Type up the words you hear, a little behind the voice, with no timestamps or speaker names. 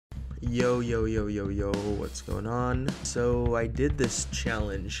Yo, what's going on? So I did this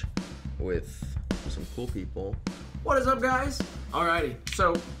challenge with some cool people. What is up, guys? Alrighty,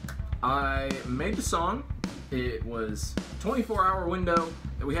 so I made the song. It was a 24-hour window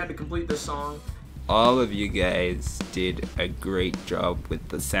that we had to complete this song. All of you guys did a great job with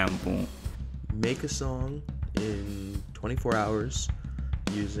the sample. Make a song in 24 hours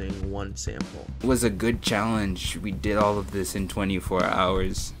using one sample. It was a good challenge. We did all of this in 24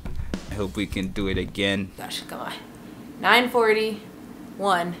 hours. I hope we can do it again. Gosh, come on.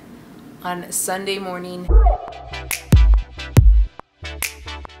 9:41 on Sunday morning.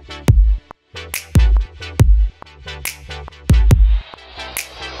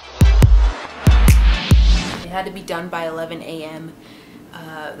 It had to be done by 11 a.m.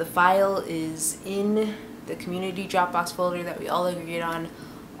 The file is in the community Dropbox folder that we all agreed on.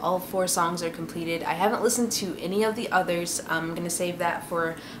 All 4 songs are completed. I haven't listened to any of the others. I'm gonna save that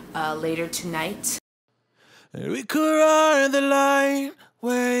for later tonight. And we could ride the light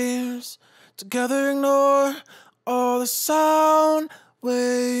waves, together ignore all the sound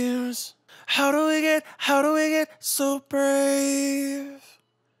waves. How do we get so brave?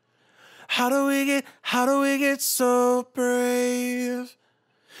 How do we get so brave?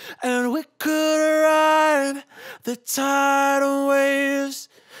 And we could ride the tidal waves,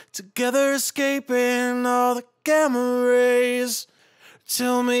 together escaping all the gamma rays.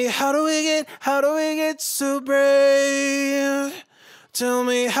 Tell me, how do we get so brave? Tell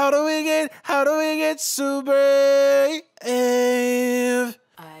me, how do we get so brave?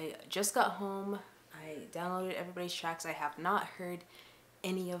 I just got home. I downloaded everybody's tracks. I have not heard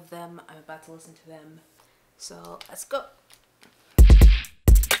any of them. I'm about to listen to them. So let's go.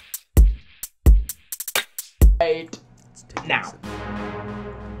 Right now.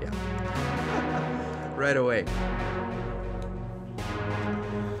 Yeah. Right away.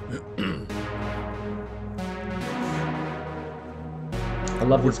 I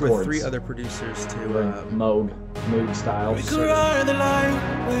love these Worked with chords. 3 other producers to Moog style. We could ride the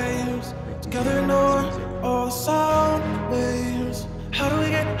light waves, together ignore all the sound waves. How do we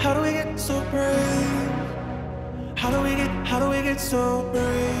get so brave? How do we get so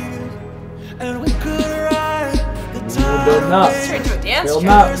brave? And we could ride the building up. Let's turn into a dance Building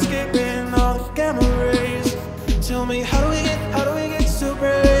track. up. escaping all the gamma rays. Tell me, how do we get so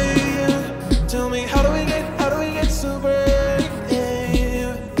brave? Tell me, how do we get so brave?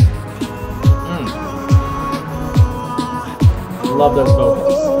 Love those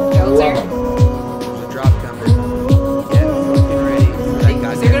vocals. Go, Love Claire. them. the drop coming. Get fucking ready.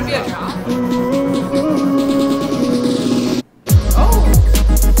 Is there gonna be a drop? Oh!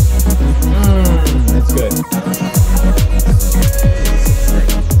 That's good.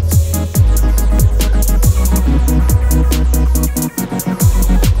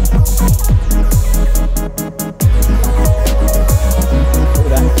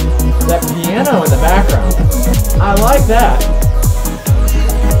 Look at that piano in the background. I like that.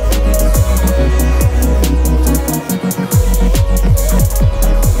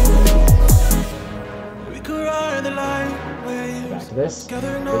 We could ride the light waves. Back to this.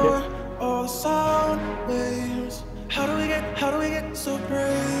 Together Dig ignore it. all the sound waves. How do we get so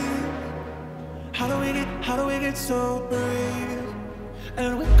brave? How do we get so brave?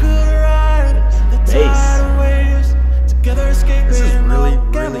 And we could ride the tidal waves, together escaping This is really, all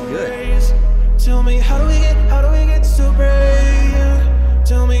really gamma good. rays. Tell me, how do we get so brave?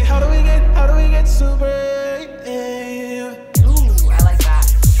 Tell me, how do we get so brave? Ooh, I like that.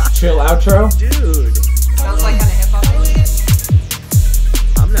 Chill outro. Dude, Sounds like kind of hip hop.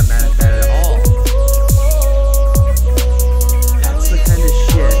 I'm not mad at that at all. That's the kind of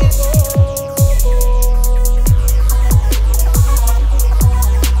shit.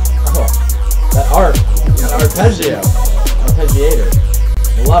 Oh, that arpeggiator.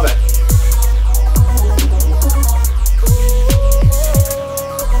 Love it.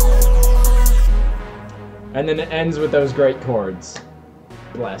 And then it ends with those great chords.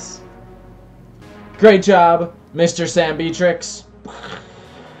 Bless. Great job, Mr. Sam Beatrix.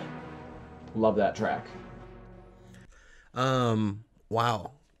 Love that track.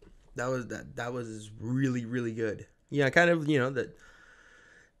 Wow. That was really, really good. Yeah, kind of, that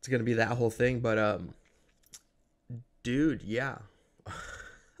it's gonna be that whole thing, but dude, yeah.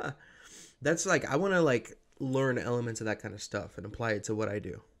 That's like, I wanna learn elements of that kind of stuff and apply it to what I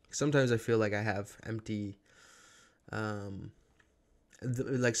do. Sometimes I feel like I have empty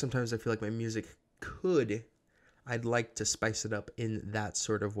sometimes I feel like my music I'd like to spice it up in that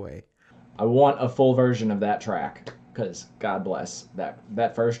sort of way. I want a full version of that track, because God bless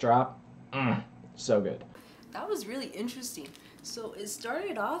that first drop. So good. That was really interesting. So it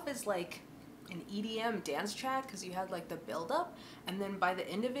started off as like an EDM dance track because you had like the build up, and then by the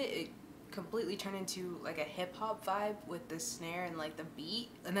end of it, it completely turned into like a hip hop vibe with the snare and like the beat.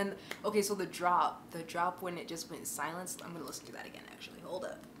 And then okay, so the drop when it just went silenced. I'm gonna listen to that again. Actually, hold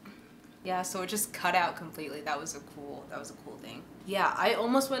up. Yeah, so it just cut out completely. That was a cool thing. Yeah, I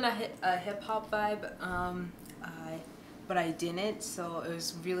almost went a hip hop vibe, but I didn't. So it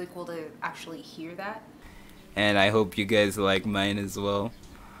was really cool to actually hear that. And I hope you guys like mine as well.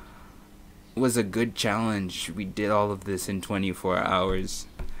 It was a good challenge. We did all of this in 24 hours.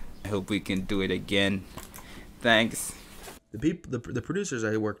 I hope we can do it again. Thanks. The producers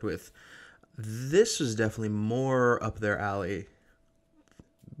I worked with, this was definitely more up their alley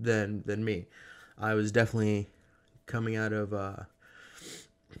than me. I was definitely coming out of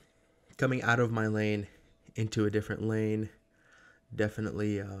my lane into a different lane.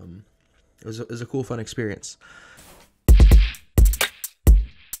 Definitely, it was a cool, fun experience.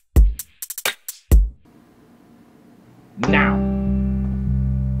 Now.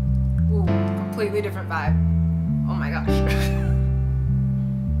 Ooh, completely different vibe. Oh my gosh.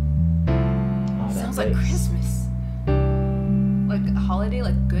 Oh, Sounds that like bass. Christmas. Like a holiday,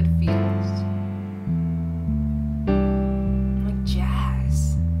 like good feels. Like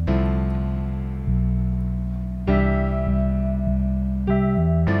jazz.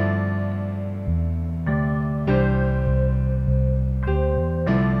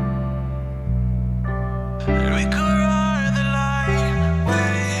 And we could ride the light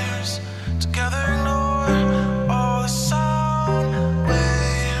waves together, ignore all the sound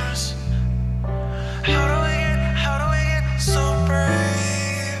waves. How do we get so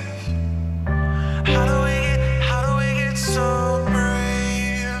brave? How do we get so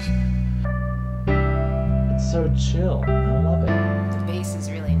brave? It's so chill. I love it. The bass is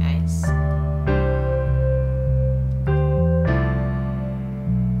really nice.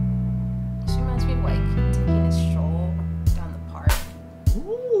 This reminds me of like taking a stroll down the park.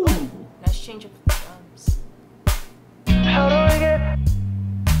 Ooh. Nice change of drums. How do we get?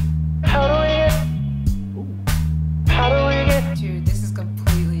 Dude, this is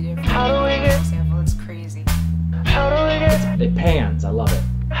completely different. How do we get- Sample, it's crazy. How do we get? It pans. I love it.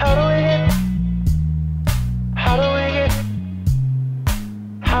 How do we get? How do we get?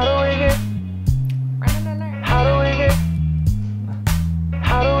 How do we get? How do we get?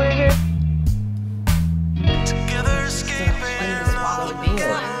 How do we get? Together escaping all the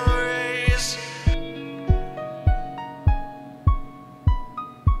memories.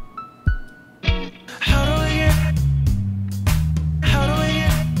 How do we get? How do we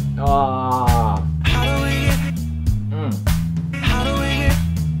get? Ah. How do we get? How do we get?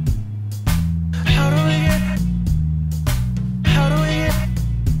 How do we get? How do we get?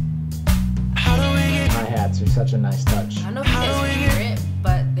 How do we get? Hi-hats are such a nice touch. I don't know if you guys can hear it,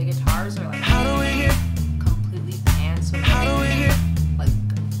 but the guitars are like How do we get? completely pan, so How do we get? like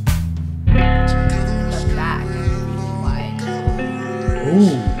the back like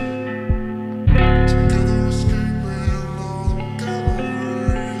Ooh.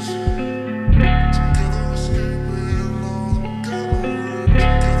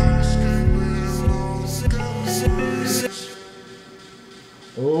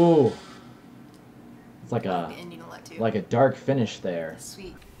 Ooh. It's like the a ending a lot too. like a dark finish there.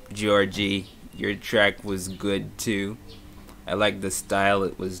 Sweet. Georgie, your track was good too. I like the style.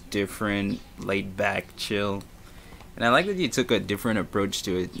 It was different, laid back, chill. And I like that you took a different approach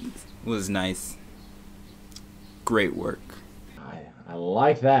to it. It was nice. Great work. I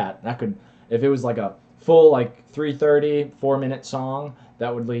like that. That could, if it was like a full like 3:30, 4-minute song,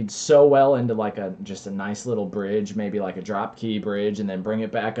 that would lead so well into like just a nice little bridge, maybe like a drop key bridge, and then bring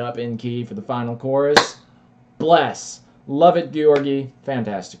it back up in key for the final chorus. Bless. Love it, Georgie.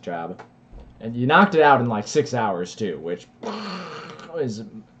 Fantastic job. And you knocked it out in like 6 hours too, which is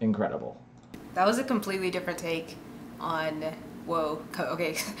incredible. That was a completely different take on whoa.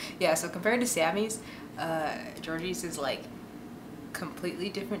 Okay, yeah. So compared to Sammy's, Georgie's is like completely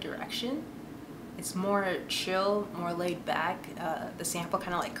different direction. It's more chill, more laid back. The sample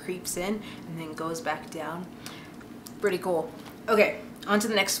kind of like creeps in and then goes back down. Pretty cool. Okay, on to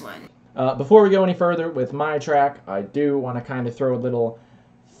the next one. Before we go any further with my track, I do want to kind of throw a little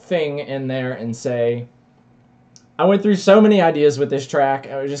thing in there and say I went through so many ideas with this track.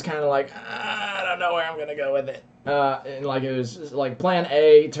 I was just kind of like, I don't know where I'm gonna go with it. And like it was just like plan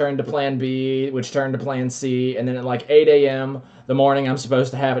A turned to plan B, which turned to plan C, and then at like 8 a.m. the morning I'm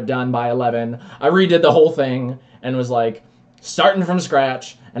supposed to have it done by 11, I redid the whole thing and was like starting from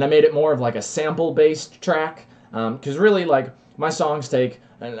scratch, and I made it more of like a sample-based track, because really like my songs take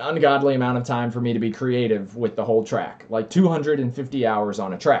an ungodly amount of time for me to be creative with the whole track. Like 250 hours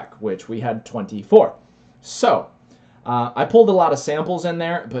on a track, which we had 24. So, I pulled a lot of samples in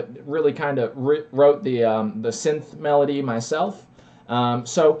there, but really kind of wrote the synth melody myself.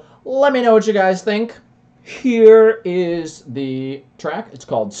 So, let me know what you guys think. Here is the track. It's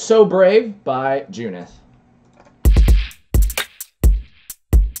called So Brave by Junith.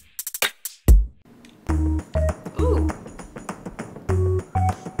 Ooh.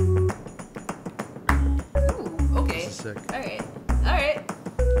 Ooh, okay. Sick. Alright. Alright.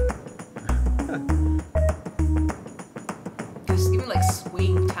 Just give me like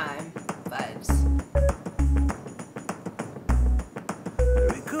swing time vibes.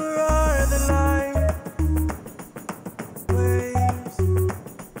 We could ride the night, waves,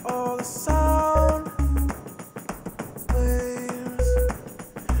 all the sound, waves,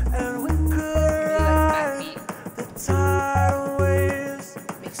 and we could Really ride like the the tidal waves,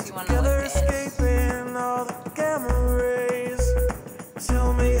 backbeat. Makes you wanna together like dance. escaping all the gamma rays.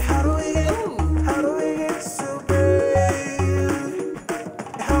 Tell me, how do we get so brave?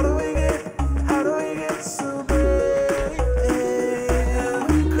 How do we get so brave?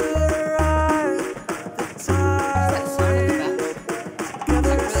 We could ride the What's that sound in the back?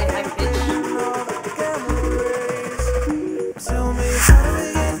 together It's like really high pitch. all the gamma rays. Tell me, how do we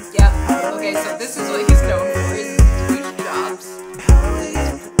get Yep. Okay, so this is what he's known for, is Twitch drops. how do we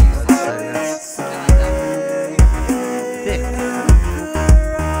get That's I like that. thick.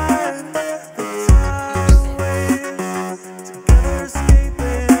 together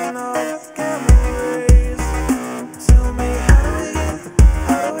escaping all the gamma rays? Tell me, how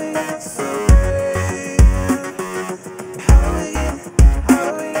do we get so brave?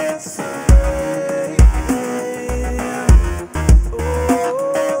 How do we get so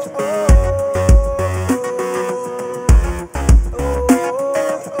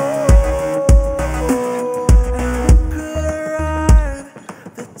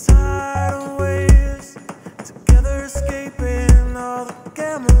brave? The tidal waves, together escaping all the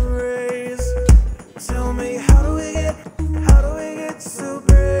gamma rays. Tell me, how do we get so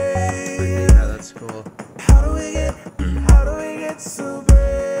brave? Yeah, that's cool. How do we get so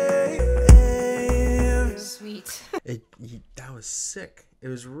brave? Sweet. That was sick. It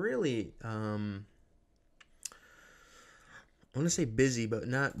was really I want to say busy, but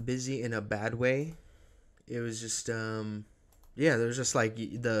not busy in a bad way. It was just yeah, there was just like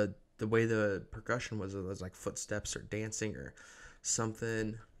the way the percussion was, it was like footsteps or dancing or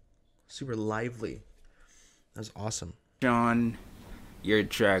something super lively. That was awesome. Sean, your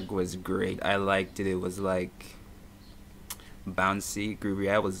track was great. I liked it. It was like bouncy, groovy.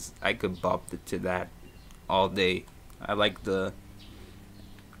 I could bop to that all day. I like the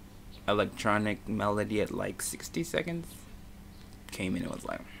electronic melody at like 60 seconds. Came in and was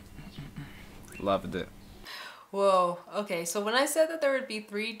like, loved it. Whoa, okay, so when I said that there would be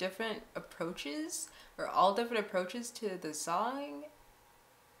 3 different approaches, or all different approaches to the song,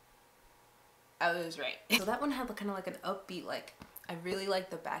 I was right. So that one had kind of like an upbeat, like, I really like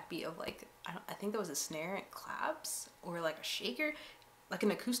the backbeat of like, I think there was a snare and claps, or like a shaker, like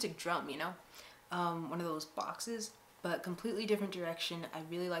an acoustic drum, you know? One of those boxes, but completely different direction. I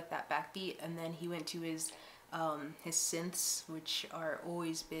really like that backbeat, and then he went to his synths, which are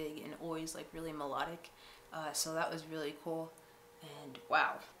always big and always like really melodic. So that was really cool, and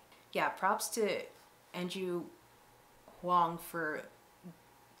wow. Yeah, props to Andrew Huang for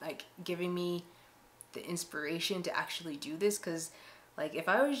like giving me the inspiration to actually do this, because like if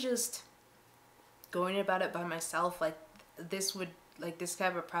I was just going about it by myself, like this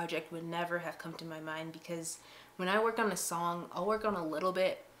type of project would never have come to my mind, because when I work on a song, I'll work on a little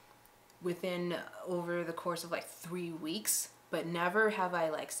bit over the course of like 3 weeks, but never have I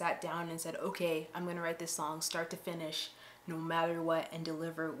like sat down and said, okay, I'm gonna write this song start to finish, no matter what, and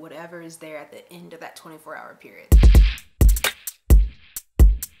deliver whatever is there at the end of that 24-hour period.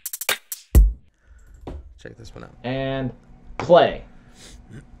 Check this one out. And play.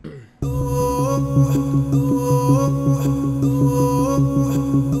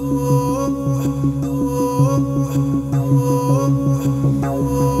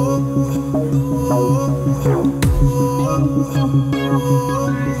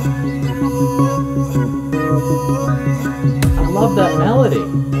 I love that melody.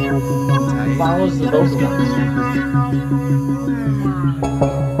 It follows the vocal lines.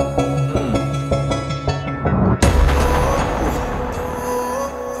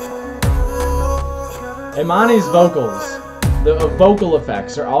 Imani's vocals, the vocal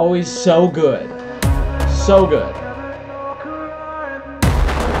effects are always so good. So good. Oof.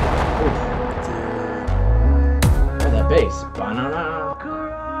 Oh, that bass.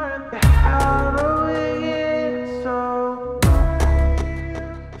 Ba-na-na.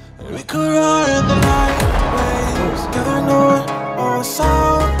 could ride the light waves, gathering all the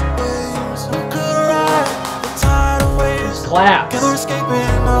sound waves. We could ride the tidal waves, Claps. together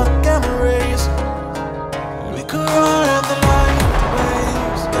escaping all the gamma rays. We could ride the light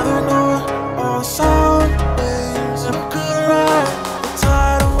waves, gathering all the sound waves. And we could ride the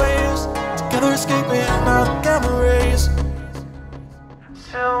tidal waves, together escaping all the gamma rays.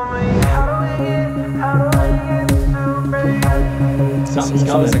 Tell me, how do we get so brave? Something's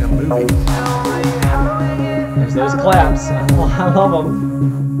It's like a coming. movie. There's those claps. I love them.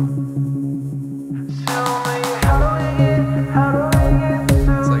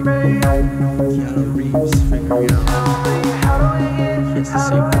 It's like Keanu Reeves figuring out he has to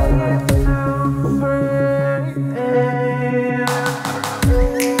save the world.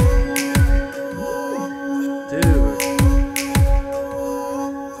 Dude.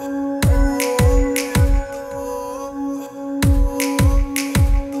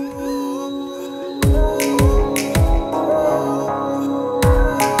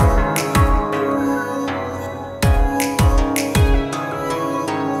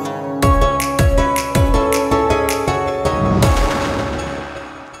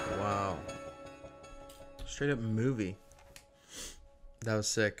 Wow. Straight up movie. That was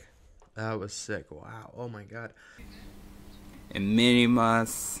sick. That was sick. Wow. Oh my god. And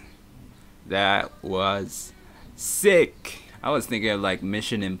Minimas, that was sick. I was thinking of like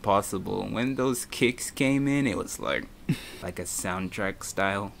Mission Impossible. When those kicks came in, it was like a soundtrack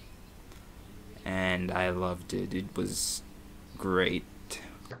style, and I loved it. It was great.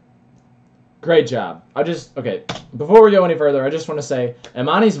 Great job. Okay, before we go any further, I just want to say,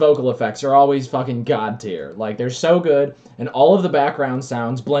 Imani's vocal effects are always fucking god tier. Like, they're so good, and all of the background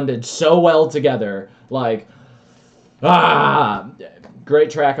sounds blended so well together. Like, great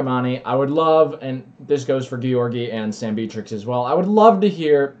track, Imani. I would love, and this goes for Georgi and Sambitrix as well, I would love to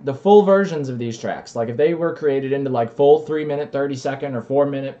hear the full versions of these tracks. Like, if they were created into, like, full 3-minute, 30-second, or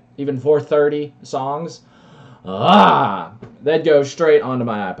 4-minute, even 4:30 songs, they'd go straight onto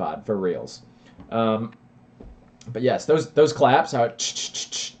my iPod, for reals. But yes, those claps, how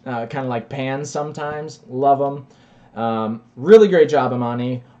it kind of like pans sometimes, love them. Really great job,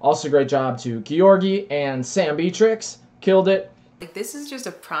 Imani. Also great job to Georgi and Sambitrix. Killed it. Like, this is just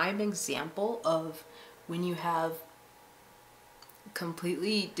a prime example of when you have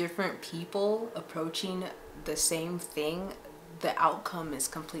completely different people approaching the same thing, the outcome is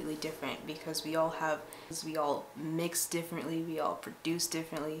completely different, because we all mix differently, we all produce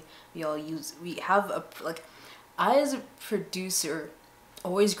differently, I as a producer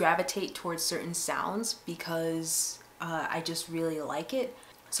always gravitate towards certain sounds because I just really like it.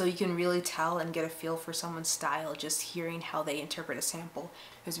 So you can really tell and get a feel for someone's style just hearing how they interpret a sample.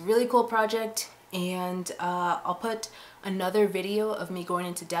 It was a really cool project, and I'll put another video of me going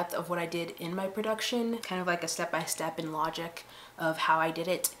into depth of what I did in my production, kind of like a step-by-step in Logic of how I did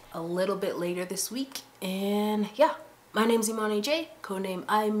it, a little bit later this week. And yeah, my name's Imani J, codename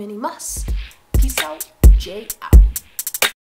I'm Minimas. Peace out, J out.